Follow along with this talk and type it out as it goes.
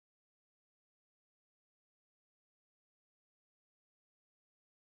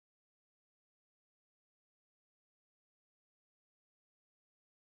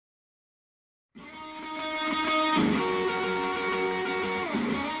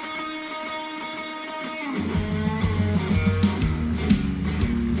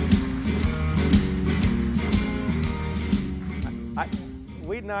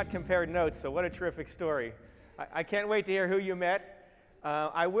not compared notes, so what a terrific story. I can't wait to hear who you met.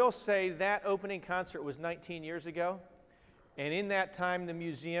 I will say that opening concert was 19 years ago, and in that time the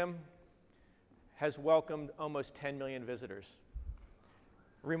museum has welcomed almost 10 million visitors.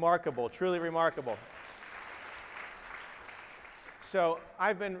 Remarkable, truly remarkable. So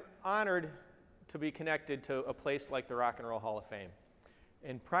I've been honored to be connected to a place like the Rock and Roll Hall of Fame.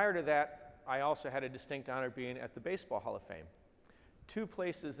 And prior to that, I also had a distinct honor being at the Baseball Hall of Fame. Two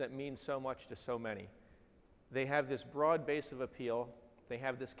places that mean so much to so many. They have this broad base of appeal, they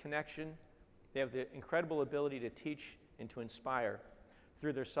have this connection, they have the incredible ability to teach and to inspire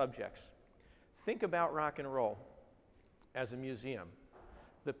through their subjects. Think about rock and roll as a museum.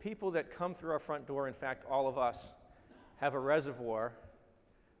 The people that come through our front door, in fact, all of us, have a reservoir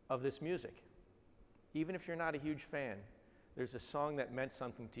of this music. Even if you're not a huge fan, there's a song that meant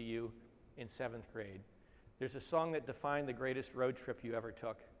something to you in 7th grade. There's a song that defined the greatest road trip you ever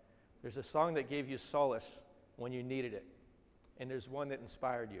took. There's a song that gave you solace when you needed it. And there's one that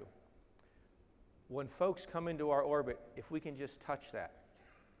inspired you. When folks come into our orbit, if we can just touch that,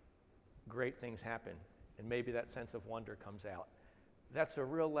 great things happen. And maybe that sense of wonder comes out. That's a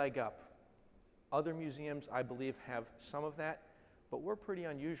real leg up. Other museums, I believe, have some of that, but we're pretty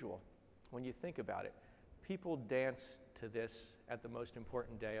unusual when you think about it. People dance to this at the most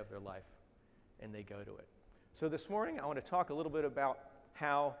important day of their life, and they go to it. So this morning, I want to talk a little bit about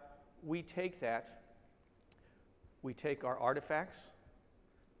how we take that, we take our artifacts,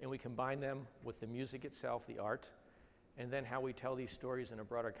 and we combine them with the music itself, the art, and then how we tell these stories in a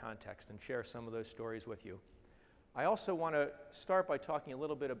broader context and share some of those stories with you. I also want to start by talking a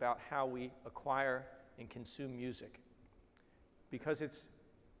little bit about how we acquire and consume music, because it's,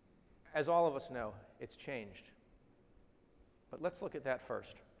 as all of us know, it's changed. But let's look at that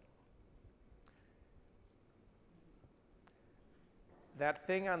first. That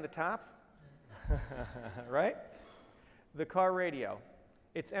thing on the top, right? The car radio.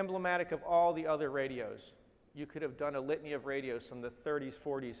 It's emblematic of all the other radios. You could have done a litany of radios from the 30s,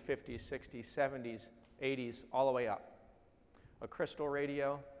 40s, 50s, 60s, 70s, 80s, all the way up. A crystal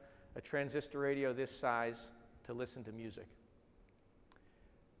radio, a transistor radio this size to listen to music.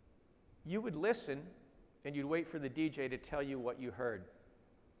 You would listen and you'd wait for the DJ to tell you what you heard.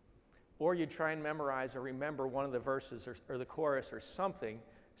 Or you'd try and memorize or remember one of the verses or the chorus or something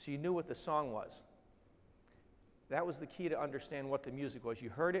so you knew what the song was. That was the key to understand what the music was. You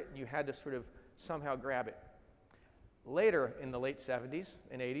heard it and you had to sort of somehow grab it. Later in the late 70s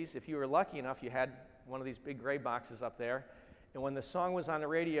and 80s, if you were lucky enough, you had one of these big gray boxes up there, and when the song was on the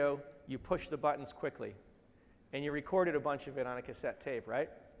radio, you pushed the buttons quickly, and you recorded a bunch of it on a cassette tape, right?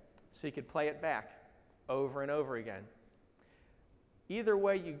 So you could play it back over and over again. Either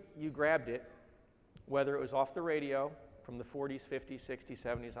way you grabbed it, whether it was off the radio from the 40s, 50s, 60s,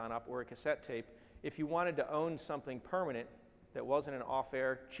 70s on up, or a cassette tape, if you wanted to own something permanent that wasn't an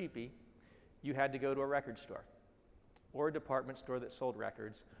off-air cheapie, you had to go to a record store or a department store that sold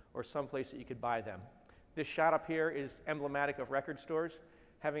records, or someplace that you could buy them. This shot up here is emblematic of record stores.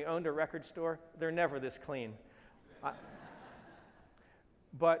 Having owned a record store, they're never this clean.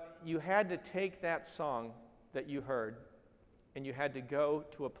 But you had to take that song that you heard, and you had to go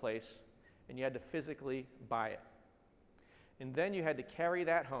to a place, and you had to physically buy it. And then you had to carry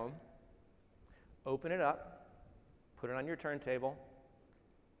that home, open it up, put it on your turntable,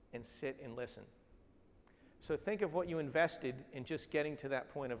 and sit and listen. So think of what you invested in just getting to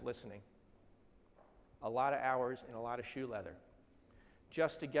that point of listening. A lot of hours and a lot of shoe leather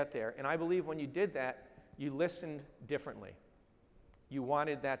just to get there. And I believe when you did that, you listened differently. You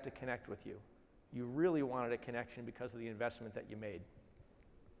wanted that to connect with you. You really wanted a connection because of the investment that you made.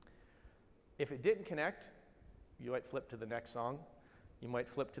 If it didn't connect, you might flip to the next song. You might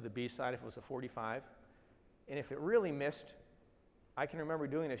flip to the B-side if it was a 45. And if it really missed, I can remember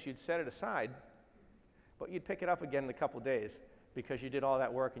doing this, you'd set it aside, but you'd pick it up again in a couple days because you did all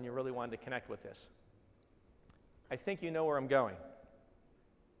that work and you really wanted to connect with this. I think you know where I'm going.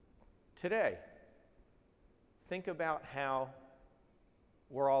 Today, think about how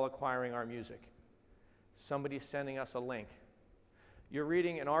we're all acquiring our music. Somebody's sending us a link. You're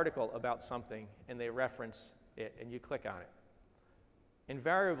reading an article about something and they reference it and you click on it.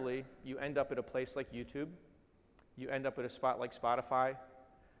 Invariably, you end up at a place like YouTube. You end up at a spot like Spotify,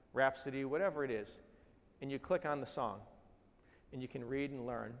 Rhapsody, whatever it is. And you click on the song, and you can read and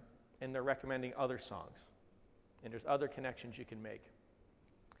learn, and they're recommending other songs. And there's other connections you can make.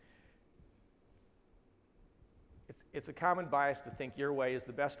 It's a common bias to think your way is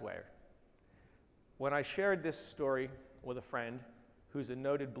the best way. When I shared this story with a friend who's a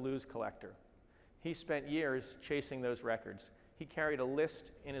noted blues collector, he spent years chasing those records. he carried a list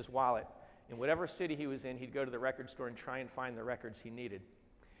in his wallet. In whatever city he was in, he'd go to the record store and try and find the records he needed.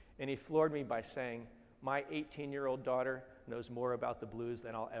 And he floored me by saying, "My 18-year-old daughter knows more about the blues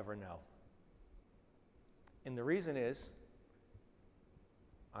than I'll ever know." And the reason is,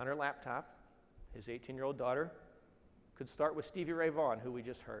 on her laptop, his 18-year-old daughter could start with Stevie Ray Vaughan, who we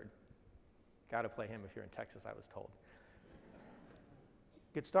just heard. Got to play him if you're in Texas, I was told.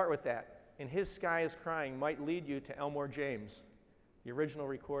 Could start with that. And his Sky is Crying might lead you to Elmore James, the original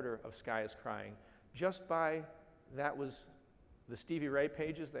recorder of Sky is Crying. Just by, that was the Stevie Ray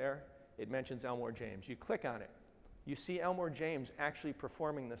pages there, it mentions Elmore James. You click on it, you see Elmore James actually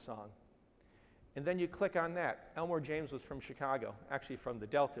performing the song. And then you click on that. Elmore James was from Chicago, actually from the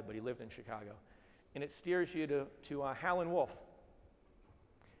Delta, but he lived in Chicago. And it steers you to Howlin' Wolf.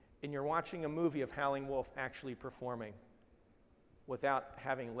 And you're watching a movie of Howlin' Wolf actually performing without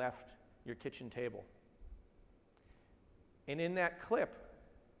having left your kitchen table. And in that clip,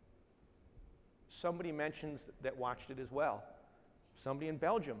 somebody mentions that watched it as well. Somebody in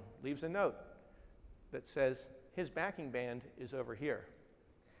Belgium leaves a note that says, his backing band is over here.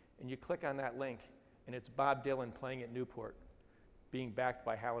 And you click on that link, and it's Bob Dylan playing at Newport, being backed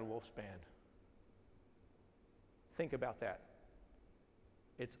by Howlin' Wolf's band. Think about that.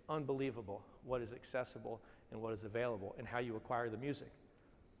 It's unbelievable what is accessible and what is available and how you acquire the music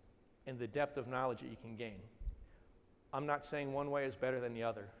and the depth of knowledge that you can gain. I'm not saying one way is better than the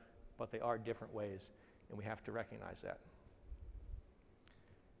other, but they are different ways, and we have to recognize that.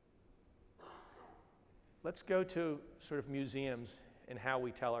 Let's go to sort of museums and how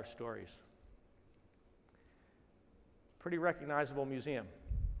we tell our stories. Pretty recognizable museum.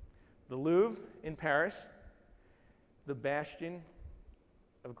 The Louvre in Paris, the bastion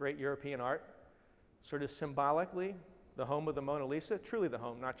of great European art, sort of symbolically the home of the Mona Lisa, truly the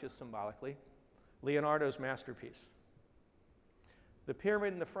home, not just symbolically, Leonardo's masterpiece. The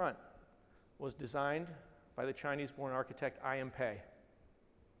pyramid in the front was designed by the Chinese-born architect I.M. Pei.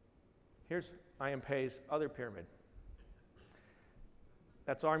 Here's I.M. Pei's other pyramid.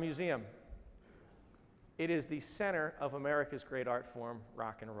 That's our museum. It is the center of America's great art form,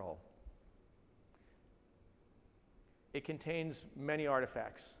 rock and roll. It contains many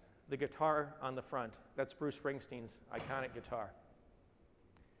artifacts. The guitar on the front, that's Bruce Springsteen's iconic guitar.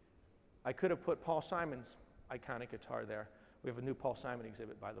 I could have put Paul Simon's iconic guitar there. We have a new Paul Simon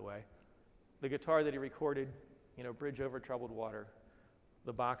exhibit, by the way. The guitar that he recorded, Bridge Over Troubled Water,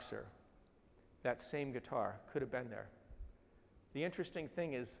 The Boxer, that same guitar could have been there. The interesting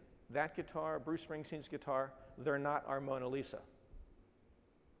thing is that guitar, Bruce Springsteen's guitar, they're not our Mona Lisa.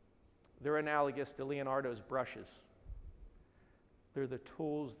 They're analogous to Leonardo's brushes. They're the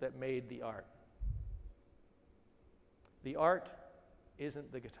tools that made the art. The art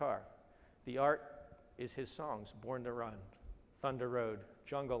isn't the guitar. The art is his songs, Born to Run, Thunder Road,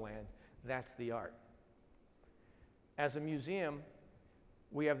 Jungle Land. That's the art. As a museum,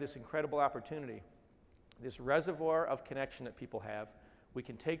 we have this incredible opportunity, this reservoir of connection that people have. We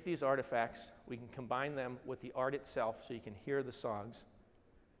can take these artifacts, we can combine them with the art itself so you can hear the songs,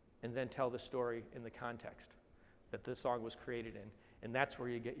 and then tell the story in the context that this song was created in. And that's where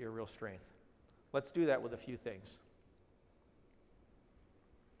you get your real strength. Let's do that with a few things.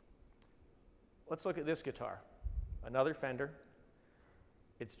 Let's look at this guitar, another Fender.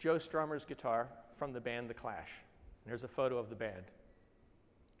 It's Joe Strummer's guitar from the band The Clash. And here's a photo of the band.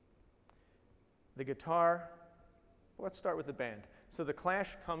 The guitar, well, let's start with the band. So The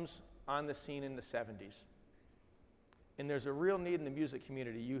Clash comes on the scene in the 70s. And there's a real need in the music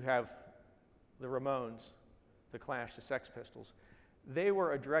community. You have the Ramones, The Clash, the Sex Pistols. They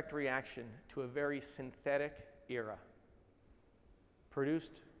were a direct reaction to a very synthetic era.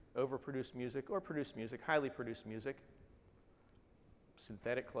 Overproduced music, or produced music, highly produced music,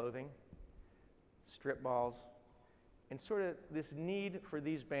 synthetic clothing, strip balls, and sort of this need for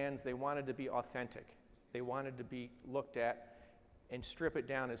these bands. They wanted to be authentic. They wanted to be looked at and strip it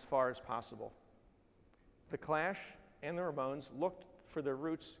down as far as possible. The Clash and the Ramones looked for their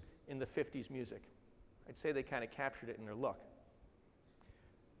roots in the 50s music. I'd say they kind of captured it in their look.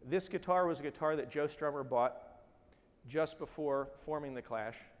 This guitar was a guitar that Joe Strummer bought just before forming The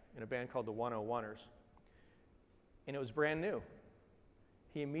Clash in a band called the 101ers. And it was brand new.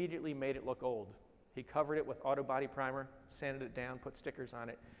 He immediately made it look old. He covered it with auto body primer, sanded it down, put stickers on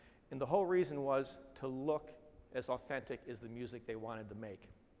it. And the whole reason was to look as authentic as the music they wanted to make.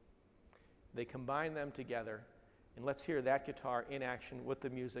 They combined them together, and let's hear that guitar in action with the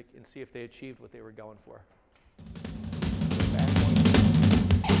music and see if they achieved what they were going for.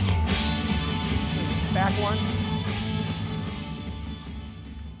 Back one.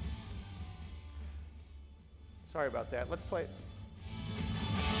 Sorry about that. Let's play it.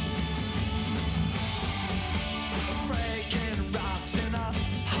 breaking rocks in a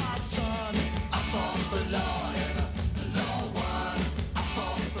hot sun. I fought for law and a law won. I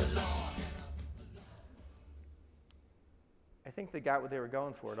fought for law. I think they got what they were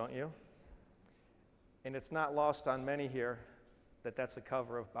going for, don't you? And it's not lost on many here that that's a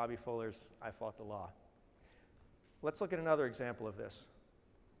cover of Bobby Fuller's I Fought the Law. Let's look at another example of this.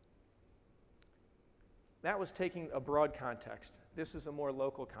 That was taking a broad context. This is a more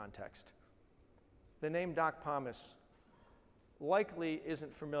local context. The name Doc Pomus likely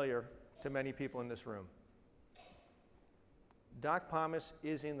isn't familiar to many people in this room. Doc Pomus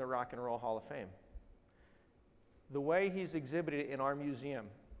is in the Rock and Roll Hall of Fame. The way he's exhibited in our museum,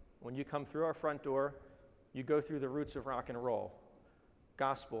 when you come through our front door, you go through the roots of rock and roll,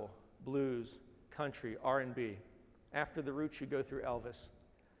 gospel, blues, country, R&B. After the roots, you go through Elvis.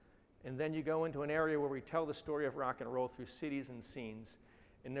 And then you go into an area where we tell the story of rock and roll through cities and scenes.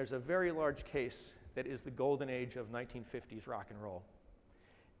 And there's a very large case that is the golden age of 1950s rock and roll.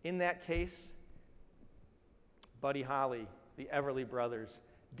 In that case, Buddy Holly, the Everly Brothers,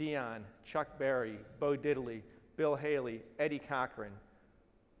 Dion, Chuck Berry, Bo Diddley, Bill Haley, Eddie Cochran,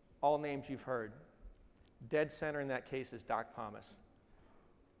 all names you've heard. Dead center in that case is Doc Pomus.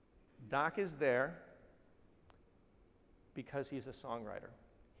 Doc is there because he's a songwriter.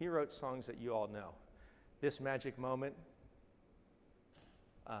 He wrote songs that you all know. This Magic Moment,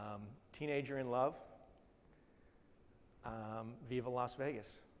 Teenager in Love, Viva Las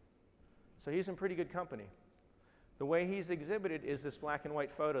Vegas. So he's in pretty good company. The way he's exhibited is this black and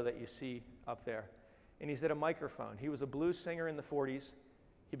white photo that you see up there. And he's at a microphone. He was a blues singer in the 40s.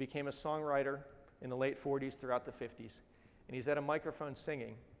 He became a songwriter in the late 40s throughout the 50s. And he's at a microphone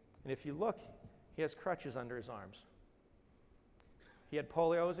singing. And if you look, he has crutches under his arms. He had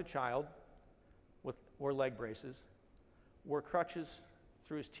polio as a child, wore leg braces, wore crutches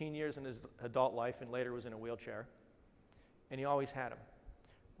through his teen years and his adult life, and later was in a wheelchair. And he always had them.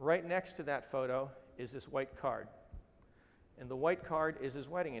 Right next to that photo is this white card. And the white card is his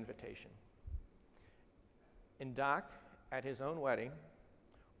wedding invitation. And Doc, at his own wedding,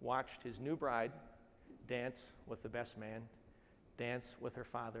 watched his new bride dance with the best man, dance with her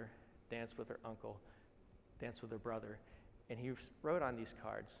father, dance with her uncle, dance with her brother. And he wrote on these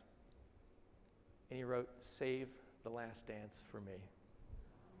cards, and he wrote, "Save the last dance for me."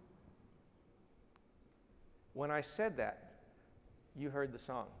 When I said that, you heard the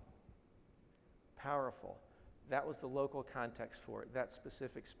song. Powerful. That was the local context for it. That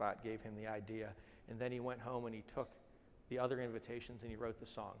specific spot gave him the idea. And then he went home and he took the other invitations and he wrote the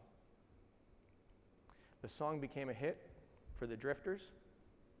song. The song became a hit for the Drifters,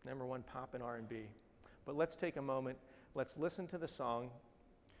 #1 pop and R&B. But let's take a moment, let's listen to the song,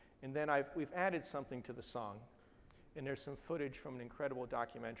 and then we've added something to the song. And there's some footage from an incredible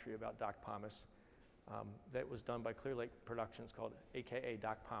documentary about Doc Pomus that was done by Clear Lake Productions called AKA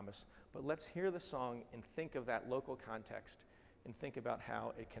Doc Pomus. But let's hear the song and think of that local context and think about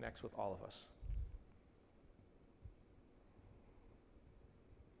how it connects with all of us.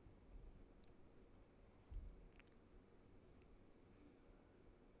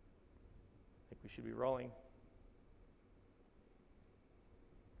 I think we should be rolling.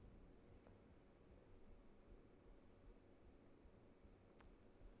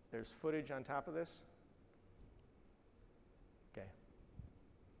 There's footage on top of this. Okay.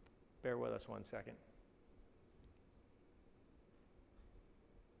 Bear with us 1 second.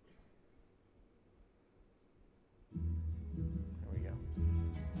 There we go.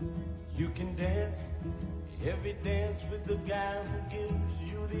 You can dance every dance with the guy who gives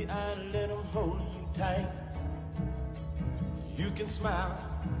you the eye, let him hold you tight. You can smile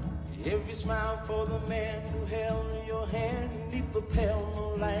every smile for the man who held your hand beneath the pale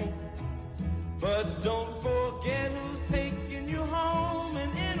moonlight. But don't forget who's taking you home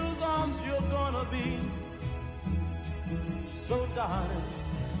and in whose arms you're gonna be. So darling,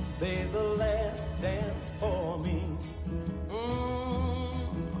 say the last dance for me.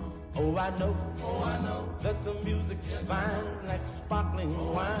 Oh, I know that the music's fine, like sparkling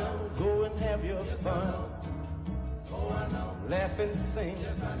wine. Go and have your fun. Laugh and sing,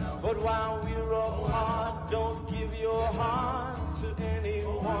 but while we're apart, don't give your heart to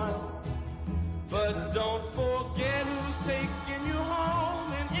anyone. But don't forget who's taking you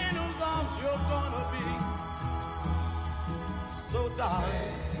home and in whose arms you're gonna be. So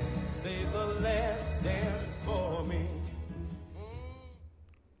darling, say the last dance for me.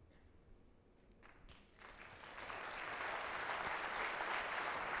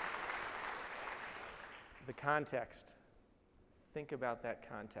 The context. Think about that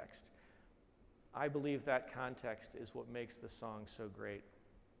context. I believe that context is what makes the song so great.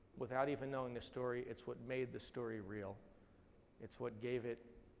 without even knowing the story, it's what made the story real. It's what gave it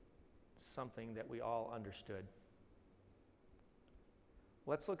something that we all understood.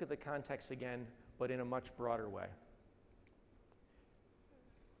 Let's look at the context again, but in a much broader way.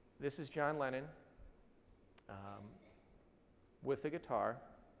 This is John Lennon with a guitar,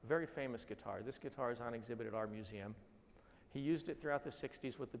 very famous guitar. This guitar is on exhibit at our museum. He used it throughout the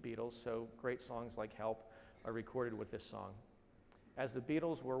 60s with the Beatles, so great songs like Help are recorded with this song. As the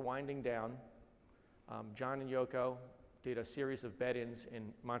Beatles were winding down, John and Yoko did a series of bed-ins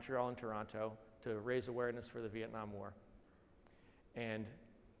in Montreal and Toronto to raise awareness for the Vietnam War. And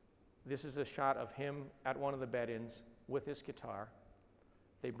this is a shot of him at one of the bed-ins with his guitar.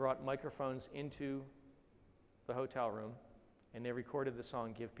 They brought microphones into the hotel room, and they recorded the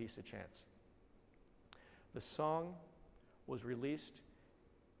song, Give Peace a Chance. The song was released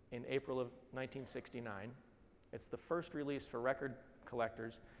in April of 1969. It's the first release for record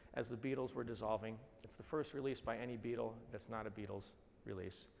collectors as the Beatles were dissolving. It's the first release by any Beatle that's not a Beatles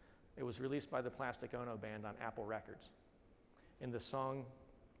release. It was released by the Plastic Ono Band on Apple Records. In the song,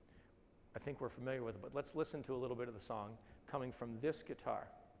 I think we're familiar with it, but let's listen to a little bit of the song coming from this guitar.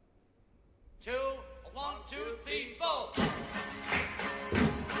 2, 1, 2, 3, 4.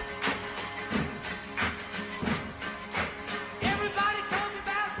 Everybody talks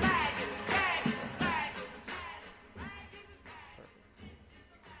about flagging.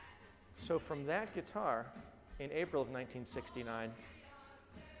 So from that guitar, in April of 1969,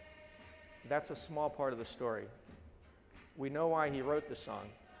 that's a small part of the story. We know why he wrote the song.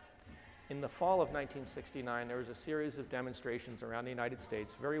 In the fall of 1969, there was a series of demonstrations around the United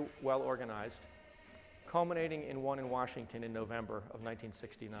States, very well organized, culminating in one in Washington in November of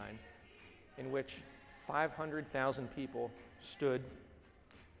 1969, in which 500,000 people stood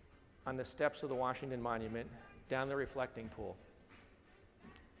on the steps of the Washington Monument down the reflecting pool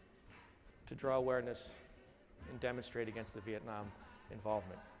to draw awareness and demonstrate against the Vietnam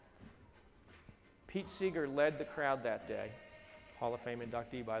involvement. Pete Seeger led the crowd that day, Hall of Fame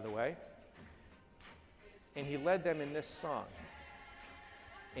inductee, by the way, and he led them in this song.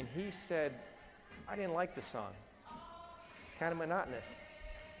 And he said, I didn't like the song. It's kind of monotonous.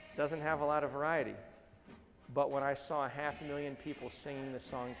 Doesn't have a lot of variety. But when I saw 500,000 people singing the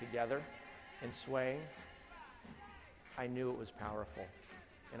song together and swaying, I knew it was powerful,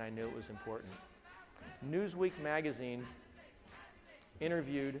 and I knew it was important. Newsweek magazine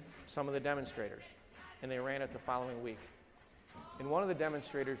interviewed some of the demonstrators, and they ran it the following week. And one of the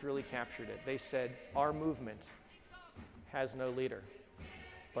demonstrators really captured it. They said, our movement has no leader,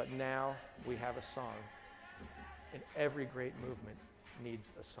 but now we have a song, and every great movement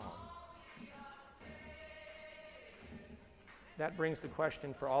needs a song. That brings the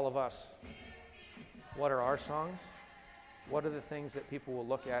question for all of us. What are our songs? What are the things that people will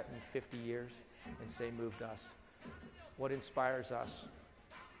look at in 50 years and say moved us? What inspires us?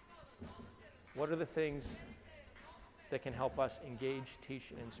 What are the things that can help us engage,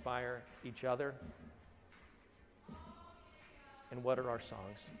 teach, and inspire each other? And what are our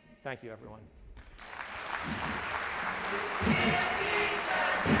songs? Thank you, everyone.